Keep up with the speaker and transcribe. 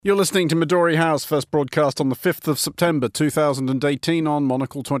You're listening to Midori House, first broadcast on the 5th of September 2018 on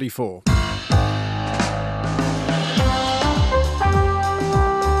Monocle 24.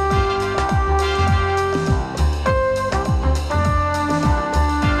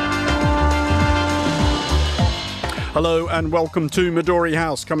 Hello and welcome to Midori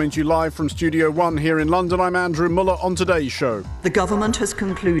House, coming to you live from Studio 1 here in London. I'm Andrew Muller. On today's show, the government has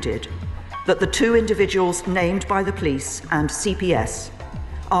concluded that the two individuals named by the police and CPS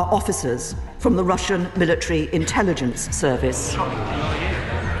are officers from the Russian Military Intelligence Service,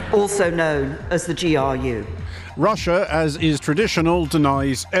 also known as the GRU. Russia, as is traditional,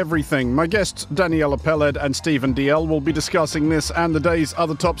 denies everything. My guests Daniella, Peled and Stephen DL will be discussing this and the day's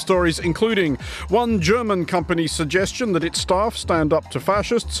other top stories, including one German company's suggestion that its staff stand up to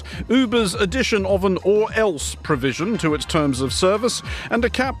fascists, Uber's addition of an or else provision to its terms of service, and a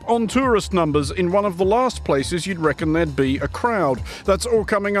cap on tourist numbers in one of the last places you'd reckon there'd be a crowd. That's all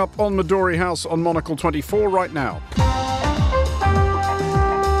coming up on Midori House on Monocle 24 right now.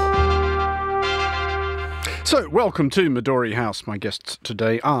 So, welcome to Midori House. My guests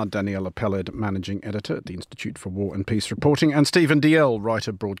today are Daniella Peled, Managing Editor at the Institute for War and Peace Reporting, and Stephen DL,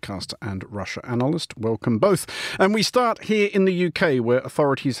 writer, broadcaster and Russia analyst. Welcome both. And we start here in the UK, where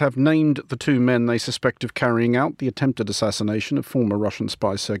authorities have named the two men they suspect of carrying out the attempted assassination of former Russian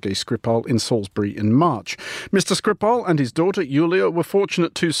spy Sergei Skripal in Salisbury in March. Mr. Skripal and his daughter Yulia were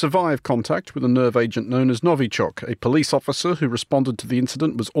fortunate to survive contact with a nerve agent known as Novichok. A police officer who responded to the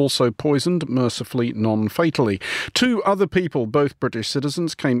incident was also poisoned, mercifully non-fatally. Two other people, both British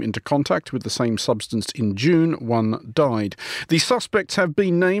citizens, came into contact with the same substance in June. One died. The suspects have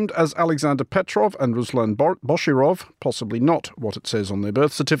been named as Alexander Petrov and Ruslan Boshirov, possibly not what it says on their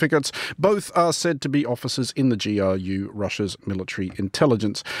birth certificates. Both are said to be officers in the GRU, Russia's military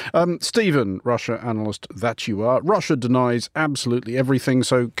intelligence. Stephen, Russia analyst that you are, Russia denies absolutely everything,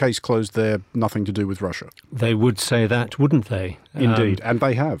 so case closed there, nothing to do with Russia. They would say that, wouldn't they? Indeed, and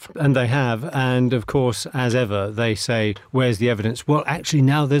they have. And of course, as ever, they say, where's the evidence? Well, actually,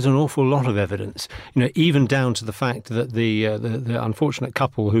 now there's an awful lot of evidence. You know, even down to the fact that the unfortunate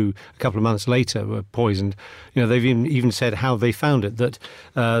couple who a couple of months later were poisoned, you know, they've even said how they found it, that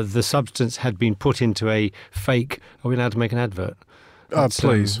the substance had been put into a fake... Are we allowed to make an advert?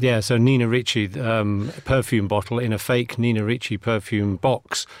 Please. So Nina Ricci perfume bottle in a fake Nina Ricci perfume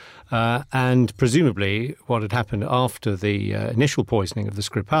box. And presumably what had happened after the initial poisoning of the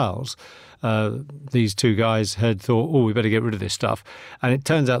Skripals, these two guys had thought, we better get rid of this stuff. And it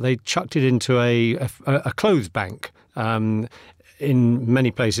turns out they chucked it into a clothes bank. In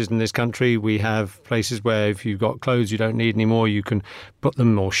many places in this country, we have places where if you've got clothes you don't need anymore, you can put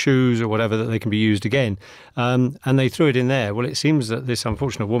them, or shoes or whatever, that they can be used again. And they threw it in there. Well, it seems that this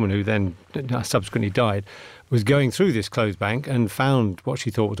unfortunate woman, who then subsequently died, was going through this clothes bank and found what she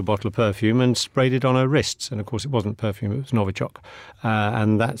thought was a bottle of perfume and sprayed it on her wrists. And of course, it wasn't perfume, it was Novichok.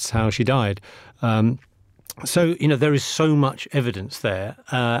 And that's how she died. So, you know, there is so much evidence there.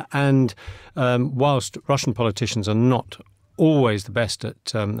 And whilst Russian politicians are not always the best at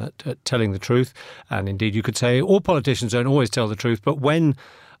telling the truth, and indeed you could say all politicians don't always tell the truth, but when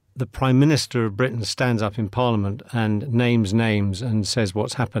the Prime Minister of Britain stands up in Parliament and names names and says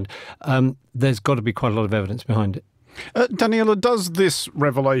what's happened, there's got to be quite a lot of evidence behind it. Daniella, does this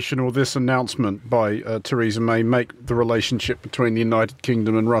revelation or this announcement by Theresa May make the relationship between the United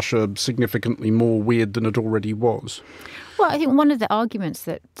Kingdom and Russia significantly more weird than it already was? Well, I think one of the arguments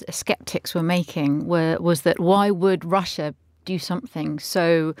that sceptics were making was that why would Russia do something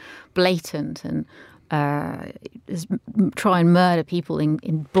so blatant and try and murder people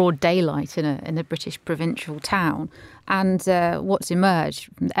in broad daylight in a British provincial town? And what's emerged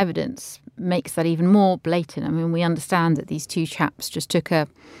from the evidence makes that even more blatant. I mean, we understand that these two chaps just took a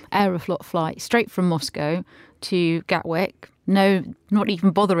Aeroflot flight straight from Moscow to Gatwick. No, not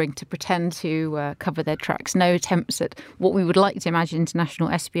even bothering to pretend to cover their tracks. No attempts at what we would like to imagine international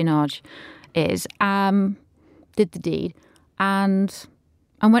espionage is. Did the deed and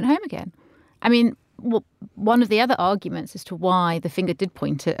went home again. I mean, one of the other arguments as to why the finger did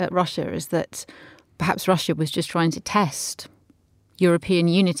point at Russia is that perhaps Russia was just trying to test European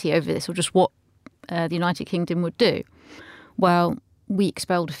unity over this, or just what the United Kingdom would do. Well, we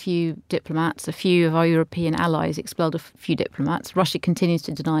expelled a few diplomats, a few of our European allies expelled a few diplomats. Russia continues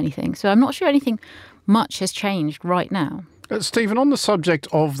to deny anything. So I'm not sure anything much has changed right now. Stephen, on the subject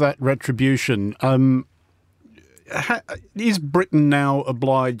of that retribution, is Britain now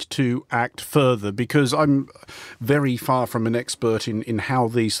obliged to act further? Because I'm very far from an expert in how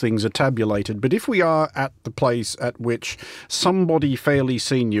these things are tabulated. But if we are at the place at which somebody fairly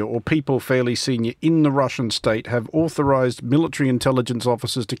senior or people fairly senior in the Russian state have authorised military intelligence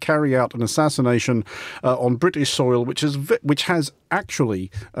officers to carry out an assassination on British soil, which has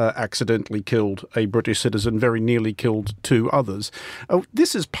actually accidentally killed a British citizen, very nearly killed 2 others,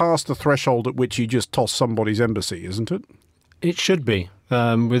 this is past the threshold at which you just toss somebody's embassy, isn't it? It should be,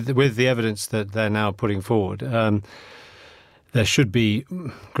 with the evidence that they're now putting forward. There should be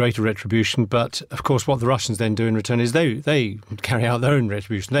greater retribution, but of course what the Russians then do in return is they carry out their own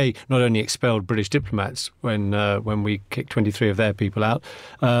retribution. They not only expelled British diplomats when we kicked 23 of their people out,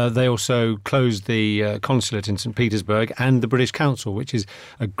 they also closed the consulate in St. Petersburg and the British Council, which is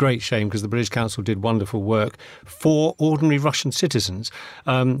a great shame because the British Council did wonderful work for ordinary Russian citizens.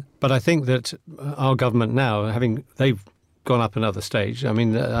 But I think that our government now, they've gone up another stage. I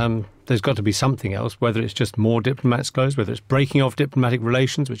mean, there's got to be something else, whether it's just more diplomats closed, whether it's breaking off diplomatic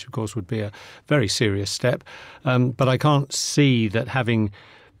relations, which of course would be a very serious step. But I can't see that having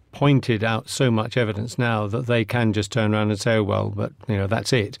pointed out so much evidence now that they can just turn around and say, oh, well, but,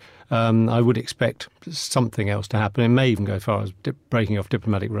 that's it. I would expect something else to happen. It may even go as far as breaking off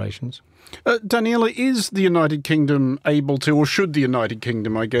diplomatic relations. Daniella, is the United Kingdom able to, or should the United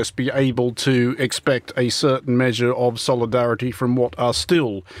Kingdom, I guess, be able to expect a certain measure of solidarity from what are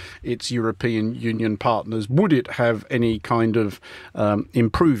still its European Union partners? Would it have any kind of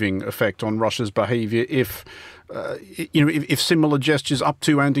improving effect on Russia's behaviour if similar gestures up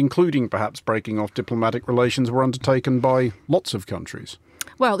to and including perhaps breaking off diplomatic relations were undertaken by lots of countries?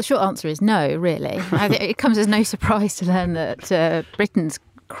 Well, the short answer is no, really. It comes as no surprise to learn that Britain's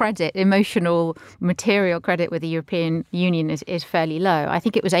emotional, material credit with the European Union is fairly low. I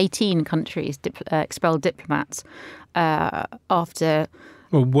think it was 18 countries expelled diplomats after...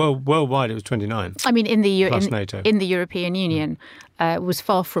 Well, worldwide it was 29. I mean, in the plus NATO. In the European Union, was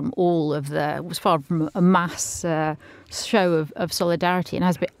far from a mass show of solidarity,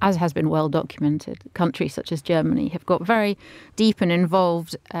 and as has been well documented, countries such as Germany have got very deep and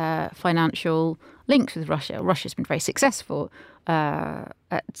involved financial links with Russia. Russia's been very successful at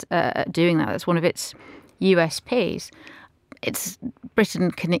doing that. That's one of its USPs.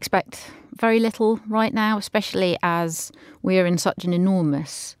 Britain can expect very little right now, especially as we are in such an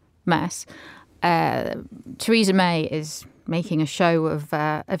enormous mess. Theresa May is making a show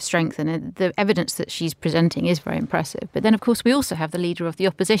of strength, and the evidence that she's presenting is very impressive. But then, of course, we also have the leader of the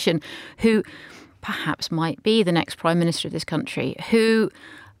opposition, who perhaps might be the next prime minister of this country, who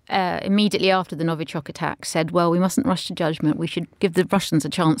immediately after the Novichok attack said, well, we mustn't rush to judgment. We should give the Russians a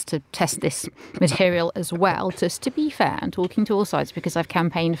chance to test this material as well, just to be fair and talking to all sides, because I've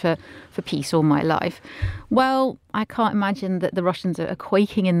campaigned for peace all my life. Well, I can't imagine that the Russians are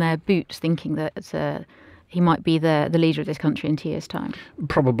quaking in their boots thinking that he might be the leader of this country in 2 years' time.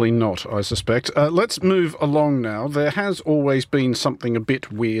 Probably not, I suspect. Let's move along now. There has always been something a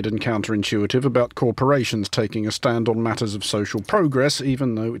bit weird and counterintuitive about corporations taking a stand on matters of social progress,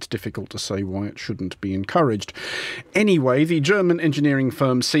 even though it's difficult to say why it shouldn't be encouraged. Anyway, the German engineering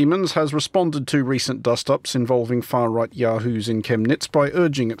firm Siemens has responded to recent dust-ups involving far-right yahoos in Chemnitz by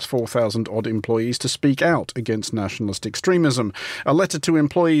urging its 4,000-odd employees to speak out against nationalist extremism. A letter to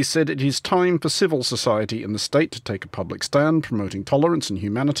employees said it is time for civil society in the state to take a public stand, promoting tolerance and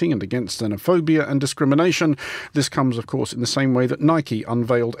humanity and against xenophobia and discrimination. This comes, of course, in the same way that Nike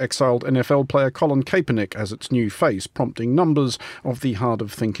unveiled exiled NFL player Colin Kaepernick as its new face, prompting numbers of the hard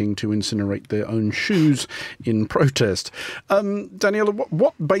of thinking to incinerate their own shoes in protest. Daniella,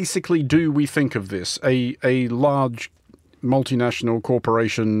 what basically do we think of this? A large multinational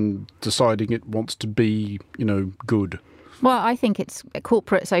corporation deciding it wants to be, good? Well, I think it's a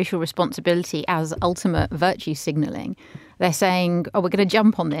corporate social responsibility as ultimate virtue signalling. They're saying, we're going to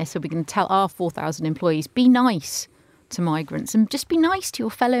jump on this, so we're going to tell our 4,000 employees, be nice to migrants and just be nice to your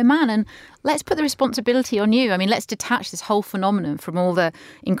fellow man, and let's put the responsibility on you. I mean, let's detach this whole phenomenon from all the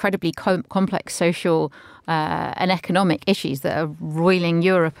incredibly complex social and economic issues that are roiling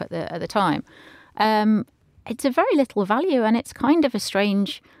Europe at the time. It's a very little value, and it's kind of a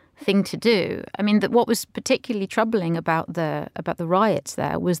strange thing to do. I mean, what was particularly troubling about the riots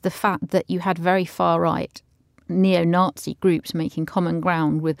there was the fact that you had very far right neo-Nazi groups making common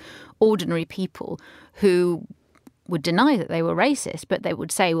ground with ordinary people who would deny that they were racist, but they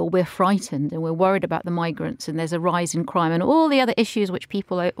would say, well, we're frightened and we're worried about the migrants and there's a rise in crime and all the other issues which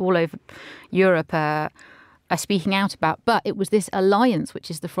people all over Europe are speaking out about. But it was this alliance which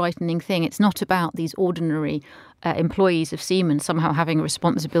is the frightening thing. It's not about these ordinary employees of Siemens somehow having a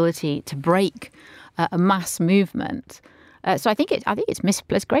responsibility to break a mass movement. So I think it's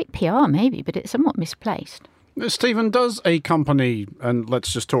misplaced. Great PR maybe, but it's somewhat misplaced. Stephen, does a company, and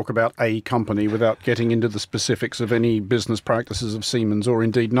let's just talk about a company without getting into the specifics of any business practices of Siemens or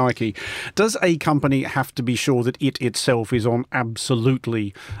indeed Nike, does a company have to be sure that it itself is on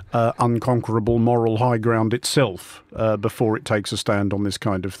absolutely unconquerable moral high ground itself before it takes a stand on this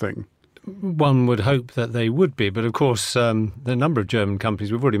kind of thing? One would hope that they would be, but of course, the number of German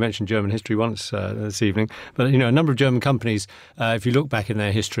companies, we've already mentioned German history once this evening, but, a number of German companies, if you look back in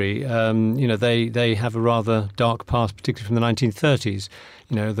their history, they have a rather dark past, particularly from the 1930s.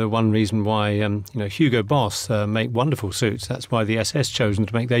 The one reason why, Hugo Boss make wonderful suits, that's why the SS chosen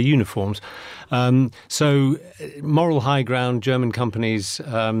to make their uniforms. So moral high ground, German companies,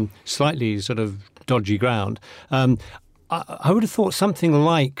 slightly sort of dodgy ground. I would have thought something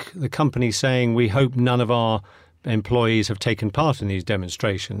like the company saying we hope none of our employees have taken part in these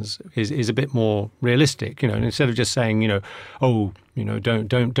demonstrations is a bit more realistic, and instead of just saying, don't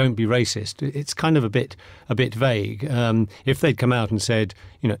be racist. It's kind of a bit vague. If they'd come out and said,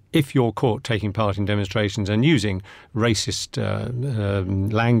 if you're caught taking part in demonstrations and using racist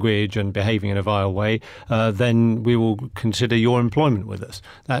language and behaving in a vile way, then we will consider your employment with us.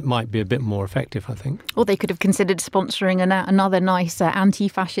 That might be a bit more effective, I think. Or they could have considered sponsoring another nice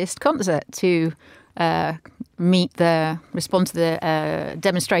anti-fascist concert to respond to the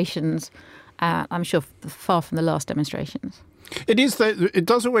demonstrations. I'm sure far from the last demonstrations. It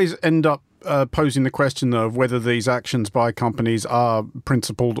does always end up posing the question, though, of whether these actions by companies are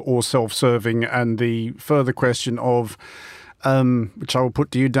principled or self-serving, and the further question of, which I will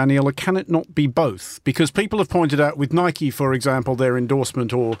put to you, Daniella, can it not be both? Because people have pointed out with Nike, for example, their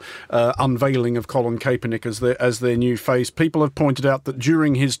endorsement or unveiling of Colin Kaepernick as their new face, people have pointed out that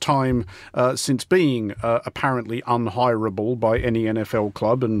during his time since being apparently unhireable by any NFL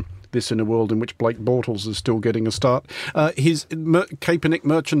club, and this in a world in which Blake Bortles is still getting a start, his Kaepernick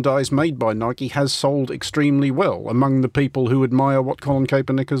merchandise made by Nike has sold extremely well among the people who admire what Colin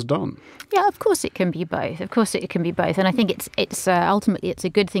Kaepernick has done. Yeah, of course it can be both. And I think it's ultimately it's a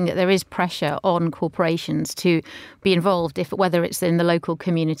good thing that there is pressure on corporations to be involved, whether it's in the local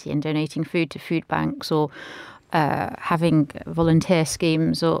community and donating food to food banks or having volunteer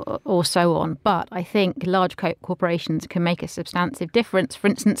schemes or so on. But I think large corporations can make a substantive difference, for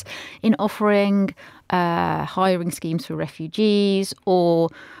instance, in offering hiring schemes for refugees or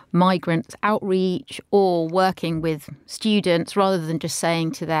migrants outreach, or working with students, rather than just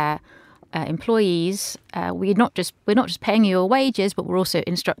saying to their employees, we're not just paying you your wages, but we're also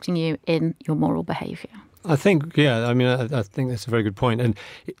instructing you in your moral behaviour. I think, I think that's a very good point. And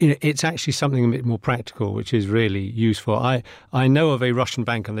it's actually something a bit more practical, which is really useful. I know of a Russian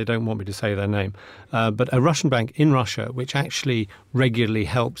bank, and they don't want me to say their name, but a Russian bank in Russia which actually regularly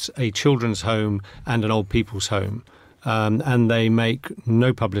helps a children's home and an old people's home. And they make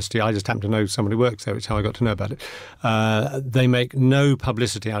no publicity. I just happen to know somebody who works there, which is how I got to know about it. They make no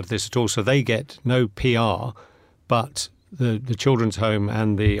publicity out of this at all, so they get no PR, but the children's home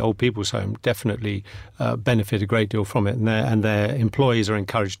and the old people's home definitely benefit a great deal from it, and their employees are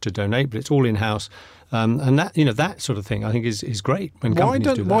encouraged to donate, but it's all in-house. And that sort of thing, I think, is great when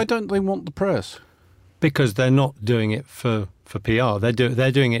companies do that. Why don't they want the press? Because they're not doing it for PR.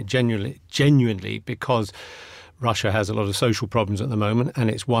 They're doing it genuinely because Russia has a lot of social problems at the moment, and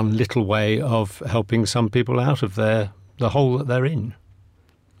it's one little way of helping some people out of the hole that they're in.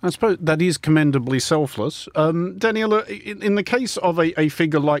 I suppose that is commendably selfless. Daniella, in the case of a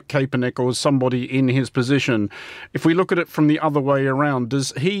figure like Kaepernick or somebody in his position, if we look at it from the other way around,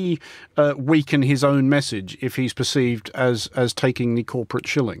 does he weaken his own message if he's perceived as taking the corporate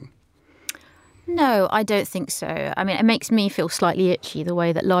shilling? No, I don't think so. I mean, it makes me feel slightly itchy the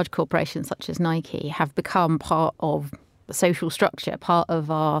way that large corporations such as Nike have become part of the social structure, part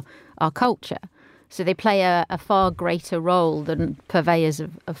of our culture. So they play a far greater role than purveyors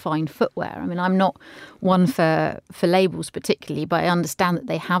of fine footwear. I mean, I'm not one for labels particularly, but I understand that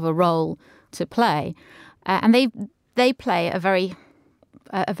they have a role to play. And they play a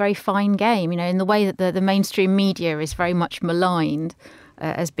very fine game, in the way that the mainstream media is very much maligned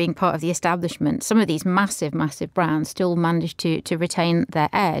as being part of the establishment. Some of these massive, massive brands still managed to retain their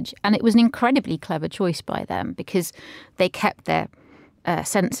edge. And it was an incredibly clever choice by them because they kept their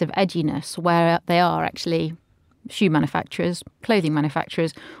sense of edginess where they are actually shoe manufacturers, clothing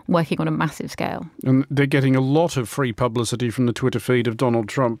manufacturers, working on a massive scale. And they're getting a lot of free publicity from the Twitter feed of Donald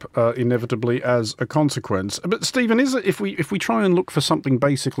Trump, inevitably as a consequence. But Stephen, is it, if we try and look for something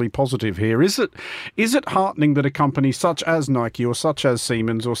basically positive here, is it heartening that a company such as Nike or such as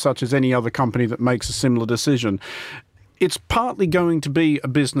Siemens or such as any other company that makes a similar decision, it's partly going to be a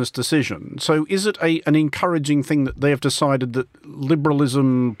business decision. So is it an encouraging thing that they have decided that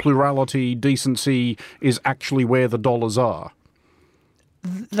liberalism, plurality, decency is actually where the dollars are?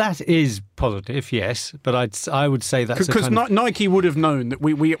 That is positive, yes, but I would say that's because Nike would have known that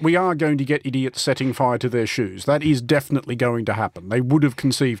we are going to get idiots setting fire to their shoes. That is definitely going to happen. They would have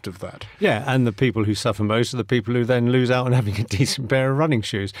conceived of that. Yeah, and the people who suffer most are the people who then lose out on having a decent pair of running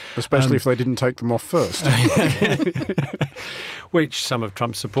shoes. Especially if they didn't take them off first. Which some of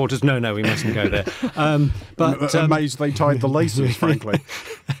Trump's supporters, no, we mustn't go there. But amazed they tied the laces, frankly.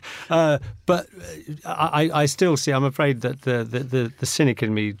 But I still see, I'm afraid that the cynic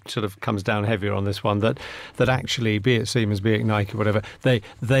in me sort of comes down heavier on this one, that actually, be it Siemens, be it Nike, whatever,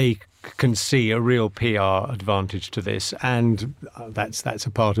 they can see a real PR advantage to this, and that's a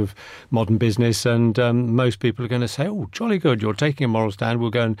part of modern business. And most people are going to say, "Oh, jolly good! You're taking a moral stand. We'll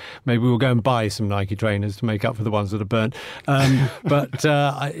go and buy some Nike trainers to make up for the ones that are burnt."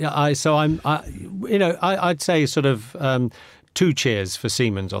 I'd say sort of. 2 cheers for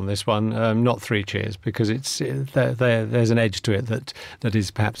Siemens on this one, not 3 cheers, because there's an edge to it that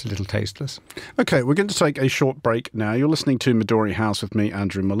is perhaps a little tasteless. OK, we're going to take a short break now. You're listening to Midori House with me,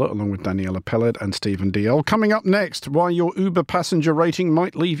 Andrew Muller, along with Daniella Peled and Stephen Dalziel. Coming up next, why your Uber passenger rating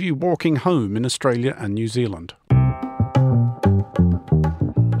might leave you walking home in Australia and New Zealand.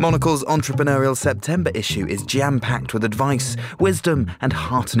 Monocle's entrepreneurial September issue is jam-packed with advice, wisdom and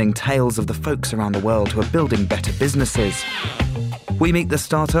heartening tales of the folks around the world who are building better businesses. We meet the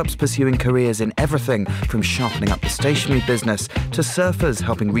startups pursuing careers in everything from sharpening up the stationery business to surfers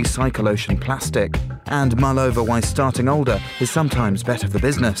helping recycle ocean plastic, and mull over why starting older is sometimes better for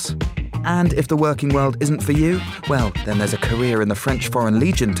business. And if the working world isn't for you, well, then there's a career in the French Foreign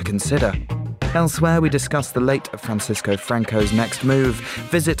Legion to consider. Elsewhere, we discuss the late Francisco Franco's next move,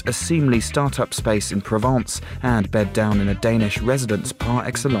 visit a seemly startup space in Provence, and bed down in a Danish residence par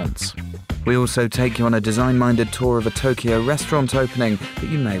excellence. We also take you on a design-minded tour of a Tokyo restaurant opening that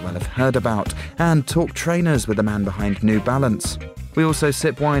you may well have heard about, and talk trainers with the man behind New Balance. We also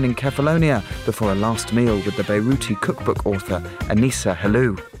sip wine in Kefalonia before a last meal with the Beiruti cookbook author Anissa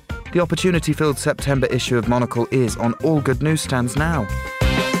Helou. The opportunity-filled September issue of Monocle is on all good newsstands now.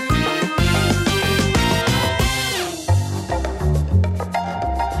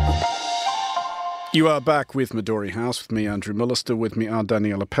 You are back with Midori House, with me, Andrew Muller. Still with me are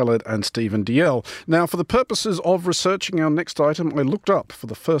Daniella Peled and Stephen Dalziel. Now, for the purposes of researching our next item, I looked up, for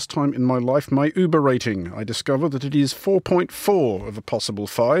the first time in my life, my Uber rating. I discovered that it is 4.4 of a possible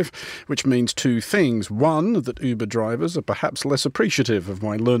 5, which means 2 things. 1, that Uber drivers are perhaps less appreciative of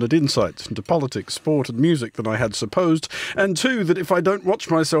my learned insights into politics, sport and music than I had supposed. And 2, that if I don't watch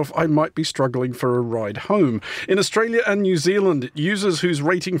myself, I might be struggling for a ride home. In Australia and New Zealand, users whose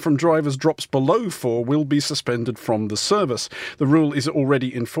rating from drivers drops below 4 will be suspended from the service. The rule is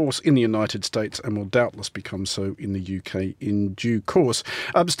already in force in the United States and will doubtless become so in the UK in due course.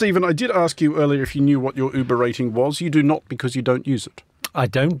 Stephen, I did ask you earlier if you knew what your Uber rating was. You do not, because you don't use it. I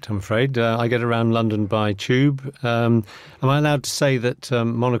don't, I'm afraid. I get around London by tube. Am I allowed to say that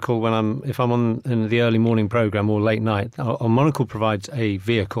Monocle, if I'm on in the early morning programme or late night, Monocle provides a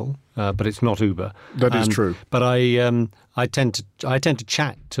vehicle, but it's not Uber. That is true. But I tend to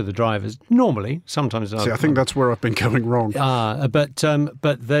chat to the drivers normally. Sometimes I think that's where I've been going wrong. But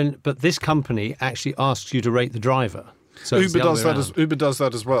this company actually asks you to rate the driver. So Uber does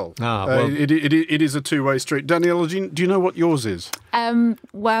that as well. It is a two-way street. Daniella, do you know what yours is?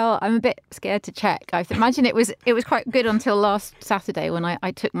 Well, I'm a bit scared to check. I imagine it was quite good until last Saturday when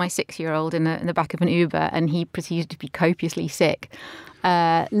I took my 6-year-old in the back of an Uber and he proceeded to be copiously sick.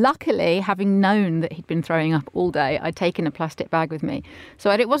 Luckily, having known that he'd been throwing up all day, I'd taken a plastic bag with me.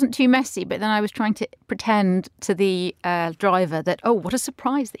 So it wasn't too messy, but then I was trying to pretend to the driver that, oh, what a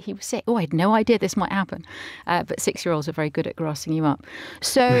surprise that he was sick. Oh, I had no idea this might happen. But 6-year-olds are very good at grassing you up.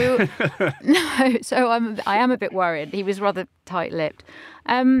 So, I am a bit worried. He was rather tight-lipped.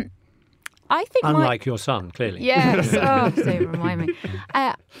 I think unlike your son, clearly. Yes. So remind me.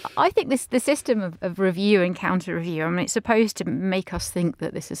 I think the system of review and counter review, I mean, it's supposed to make us think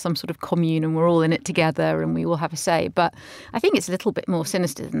that this is some sort of commune and we're all in it together and we all have a say. But I think it's a little bit more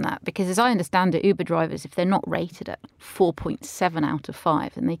sinister than that, because as I understand it, Uber drivers, if they're not rated at 4.7 out of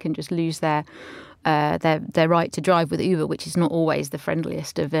 5, then they can just lose their right to drive with Uber, which is not always the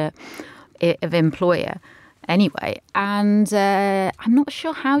friendliest of employer. anyway. And I'm not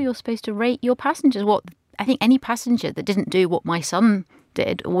sure how you're supposed to rate your passengers. I think any passenger that didn't do what my son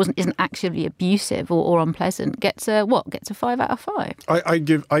did or isn't actively abusive or unpleasant gets a 5 out of 5. I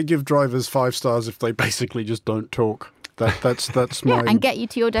give drivers 5 stars if they basically just don't talk. That's my... and get you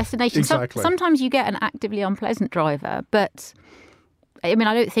to your destination. Exactly. Sometimes you get an actively unpleasant driver, but I mean,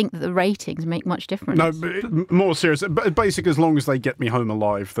 I don't think that the ratings make much difference. No, more serious. Basic, as long as they get me home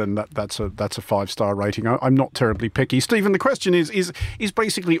alive, then that's a 5-star rating. I'm not terribly picky. Stephen, the question is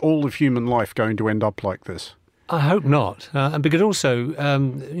basically all of human life going to end up like this? I hope not. Because also,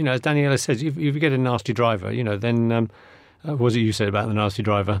 as Daniella says, if you get a nasty driver, then... what was it you said about the nasty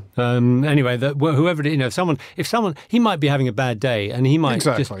driver? Anyway, whoever it is, if someone, he might be having a bad day and he might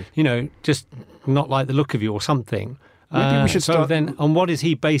just not like the look of you or something. Maybe we should start. So then, on what is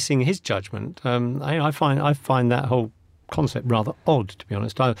he basing his judgment? I find that whole concept rather odd, to be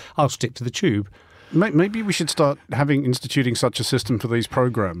honest. I'll stick to the tube. Maybe we should start instituting such a system for these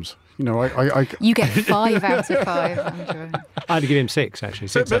programmes. You get 5 out of 5, Andrew. I had to give him 6, actually.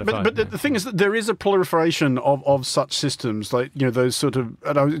 6 out of 5. But the thing is that there is a proliferation of such systems, like, those sort of...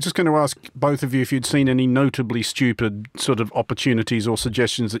 And I was just going to ask both of you if you'd seen any notably stupid sort of opportunities or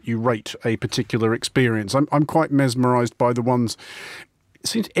suggestions that you rate a particular experience. I'm quite mesmerised by the ones... It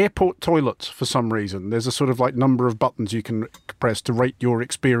seems airport toilets, for some reason. There's a sort of like number of buttons you can press to rate your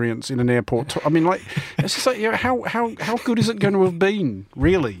experience in an airport. I mean, like, it's just like, how good is it going to have been,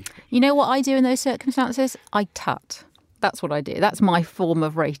 really? You know what I do in those circumstances? I tut. That's what I do. That's my form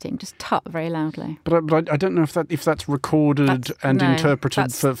of rating. Just tut very loudly. But I don't know if that's recorded and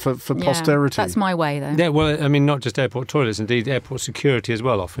interpreted for posterity. That's my way, though. Yeah, well, I mean, not just airport toilets, indeed airport security as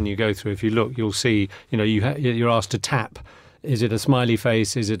well. Often you go through, if you look, you'll see, you're asked to tap. Is it a smiley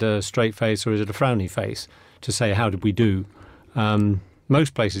face? Is it a straight face? Or is it a frowny face? To say, how did we do?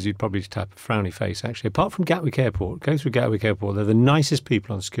 Most places you'd probably tap a frowny face, actually. Apart from Gatwick Airport. Going through Gatwick Airport, they're the nicest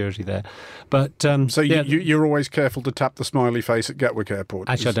people on security there. But so you're always careful to tap the smiley face at Gatwick Airport?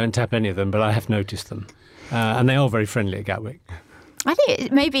 Actually, I don't tap any of them, but I have noticed them. And they are very friendly at Gatwick. I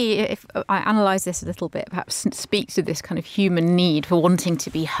think maybe if I analyse this a little bit, perhaps speaks to this kind of human need for wanting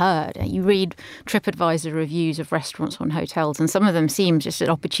to be heard. You read TripAdvisor reviews of restaurants or hotels, and some of them seem just an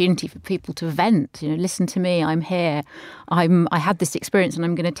opportunity for people to vent. Listen to me, I'm here, I had this experience and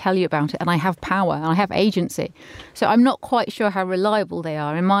I'm going to tell you about it, and I have power and I have agency. So I'm not quite sure how reliable they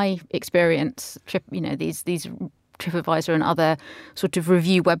are. In my experience, these TripAdvisor and other sort of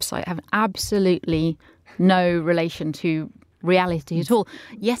review websites have absolutely no relation to reality at all,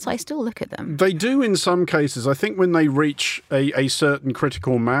 yet I still look at them. They do in some cases. I think when they reach a certain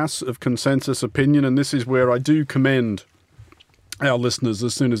critical mass of consensus opinion, and this is where I do commend our listeners,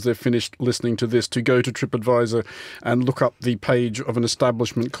 as soon as they've finished listening to this, to go to TripAdvisor and look up the page of an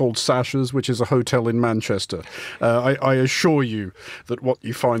establishment called Sasha's, which is a hotel in Manchester. I assure you that what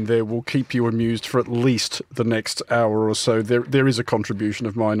you find there will keep you amused for at least the next hour or so. There is a contribution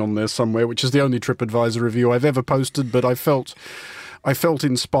of mine on there somewhere, which is the only TripAdvisor review I've ever posted, but I felt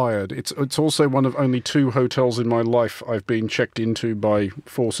inspired. It's also one of only 2 hotels in my life I've been checked into by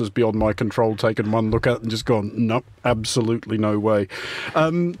forces beyond my control, taken one look at and just gone, nope, absolutely no way.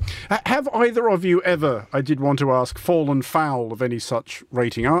 Have either of you ever, I did want to ask, fallen foul of any such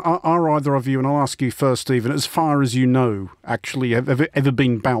rating? Are either of you, and I'll ask you first, Stephen, as far as you know, actually have ever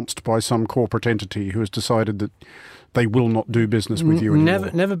been bounced by some corporate entity who has decided that they will not do business with you anymore?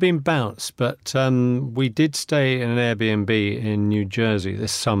 Never been bounced, but we did stay in an Airbnb in New Jersey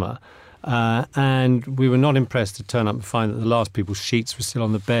this summer, and we were not impressed to turn up and find that the last people's sheets were still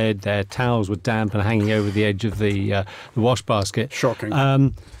on the bed, their towels were damp and hanging over the edge of the wash basket. Shocking.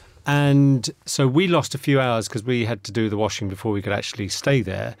 And so we lost a few hours because we had to do the washing before we could actually stay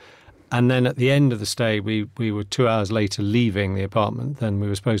there. And then at the end of the stay, we were 2 hours later leaving the apartment than we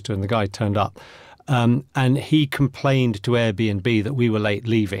were supposed to, and the guy turned up. And he complained to Airbnb that we were late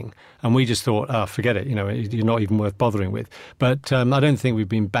leaving. And we just thought, forget it, you're not even worth bothering with. But I don't think we've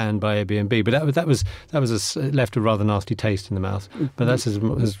been banned by Airbnb. But that was left a rather nasty taste in the mouth. But that's as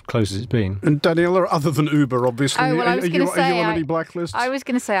close as it's been. And Daniella, other than Uber, obviously, are you on any blacklists? I was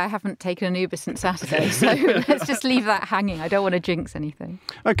going to say I haven't taken an Uber since Saturday, so let's just leave that hanging. I don't want to jinx anything.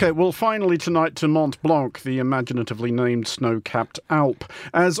 OK, well, finally tonight to Mont Blanc, the imaginatively named snow-capped Alp.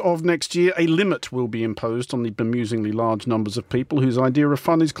 As of next year, a limit limits will be imposed on the bemusingly large numbers of people whose idea of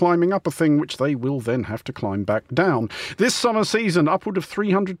fun is climbing up a thing which they will then have to climb back down. This summer season, upward of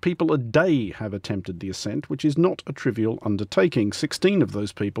 300 people a day have attempted the ascent, which is not a trivial undertaking. 16 of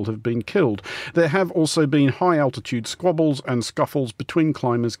those people have been killed. There have also been high-altitude squabbles and scuffles between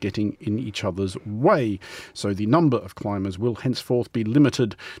climbers getting in each other's way. So the number of climbers will henceforth be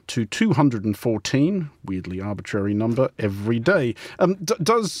limited to 214, weirdly arbitrary number, every day.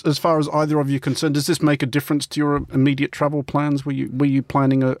 Does, as far as either of you are concerned, does this make a difference to your immediate travel plans? Were you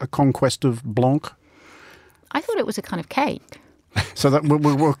planning a conquest of Blanc? I thought it was a kind of cake. So that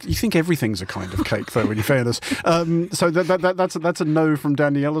you think everything's a kind of cake, though, in fairness. So that's a no from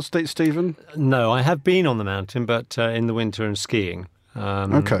Daniella. Stephen? No, I have been on the mountain, but in the winter and skiing.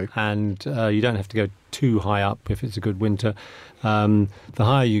 Okay. And you don't have to go too high up if it's a good winter. The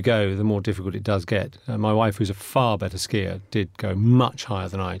higher you go, the more difficult it does get. My wife, who's a far better skier, did go much higher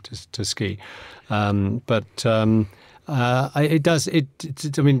than I to ski. It does.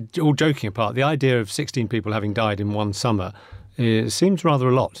 I mean, all joking apart, the idea of 16 people having died in one summer, it seems rather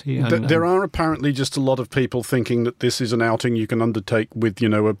a lot. There are apparently just a lot of people thinking that this is an outing you can undertake with,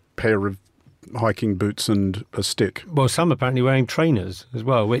 a pair of hiking boots and a stick. Well, some apparently wearing trainers as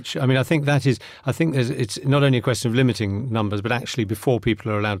well, which, I think it's not only a question of limiting numbers, but actually before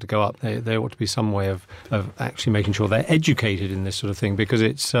people are allowed to go up, there ought to be some way of actually making sure they're educated in this sort of thing, because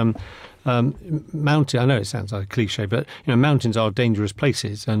it's mountain. I know it sounds like a cliche, but mountains are dangerous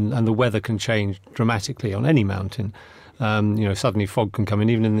places, and the weather can change dramatically on any mountain. Suddenly fog can come in.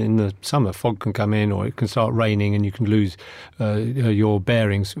 Even in the summer, fog can come in, or it can start raining, and you can lose your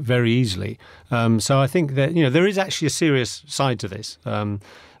bearings very easily. So I think that there is actually a serious side to this,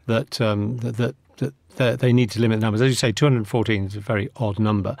 that they need to limit the numbers. As you say, 214 is a very odd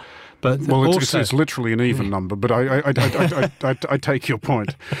number. But it's literally an even number, but I take your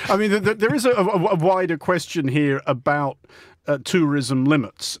point. I mean, there is a wider question here about tourism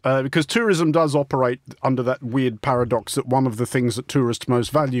limits, because tourism does operate under that weird paradox that one of the things that tourists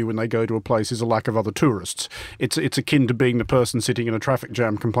most value when they go to a place is a lack of other tourists. It's akin to being the person sitting in a traffic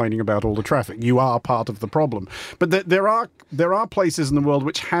jam complaining about all the traffic. You are part of the problem. But there are places in the world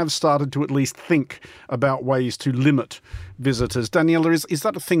which have started to at least think about ways to limit visitors. Daniella, is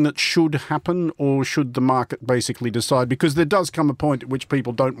that a thing that should happen, or should the market basically decide? Because there does come a point at which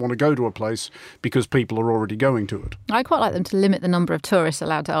people don't want to go to a place because people are already going to it. I quite like them to limit the number of tourists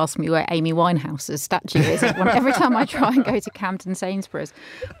allowed to ask me where Amy Winehouse's statue is every time I try and go to Camden Sainsbury's.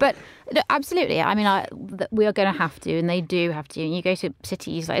 But absolutely, we are going to have to, and they do have to. And you go to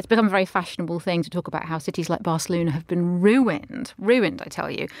cities, it's become a very fashionable thing to talk about how cities like Barcelona have been ruined, I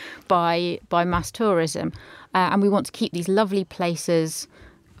tell you, by mass tourism. And we want to keep these lovely places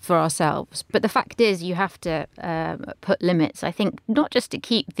for ourselves. But the fact is, you have to put limits. I think not just to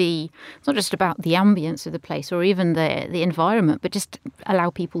keep it's not just about the ambience of the place or even the environment, but just allow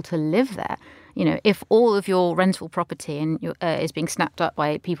people to live there. If all of your rental property is being snapped up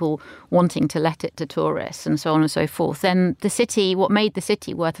by people wanting to let it to tourists and so on and so forth, then what made the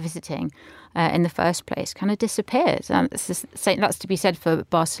city worth visiting in the first place kind of disappears. And that's to be said for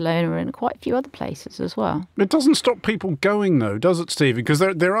Barcelona and quite a few other places as well. It doesn't stop people going, though, does it, Stevie? Because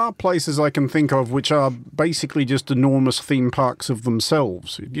there are places I can think of which are basically just enormous theme parks of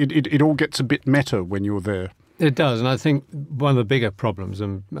themselves. It all gets a bit meta when you're there. It does, and I think one of the bigger problems,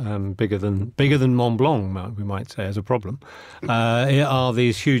 and bigger than Mont Blanc, we might say, as a problem, are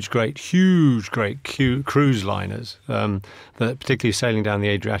these huge, great cruise liners that, particularly sailing down the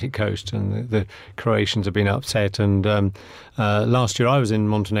Adriatic coast, and the Croatians have been upset. And last year I was in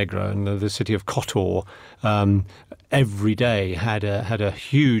Montenegro, and the city of Kotor every day had a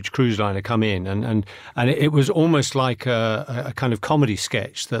huge cruise liner come in, and it was almost like a kind of comedy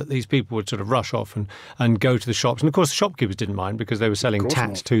sketch that these people would sort of rush off and go to the shops, and of course the shopkeepers didn't mind because they were selling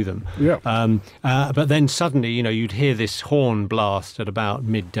tat to them. Yeah. But then suddenly, you'd hear this horn blast at about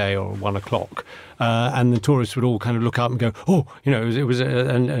midday or 1 o'clock, and the tourists would all kind of look up and go, "Oh!" It was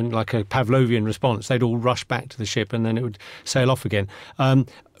and like a Pavlovian response. They'd all rush back to the ship, and then it would sail off again.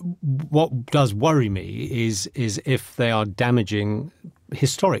 What does worry me is if they are damaging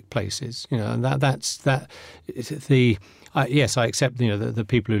historic places, and that's the. Yes, I accept. The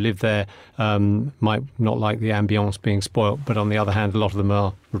people who live there might not like the ambience being spoilt, but on the other hand, a lot of them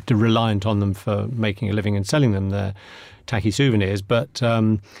are reliant on them for making a living and selling them their tacky souvenirs. But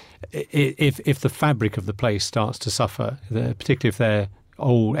if the fabric of the place starts to suffer, particularly if they're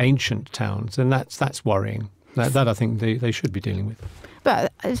old ancient towns, then that's worrying. That I think they should be dealing with.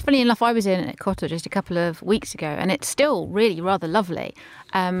 But it's funny enough, I was in Kotor just a couple of weeks ago, and it's still really rather lovely.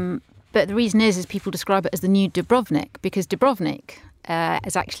 But the reason is people describe it as the new Dubrovnik, because Dubrovnik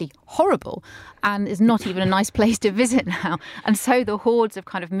is actually horrible and is not even a nice place to visit now. And so the hordes have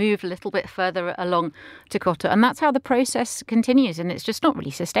kind of moved a little bit further along to Kotor. And that's how the process continues. And it's just not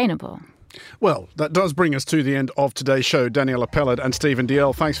really sustainable. Well, that does bring us to the end of today's show. Daniella Peled and Stephen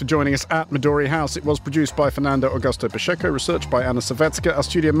Dalziel, thanks for joining us at Midori House. It was produced by Fernando Augusto Pacheco, researched by Anna Savetska. Our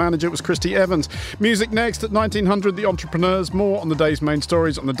studio manager was Christy Evans. Music next at 1900, The Entrepreneurs. More on the day's main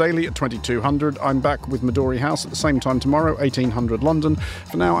stories on the Daily at 2200. I'm back with Midori House at the same time tomorrow, 1800 London.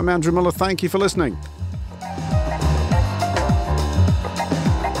 For now, I'm Andrew Muller. Thank you for listening.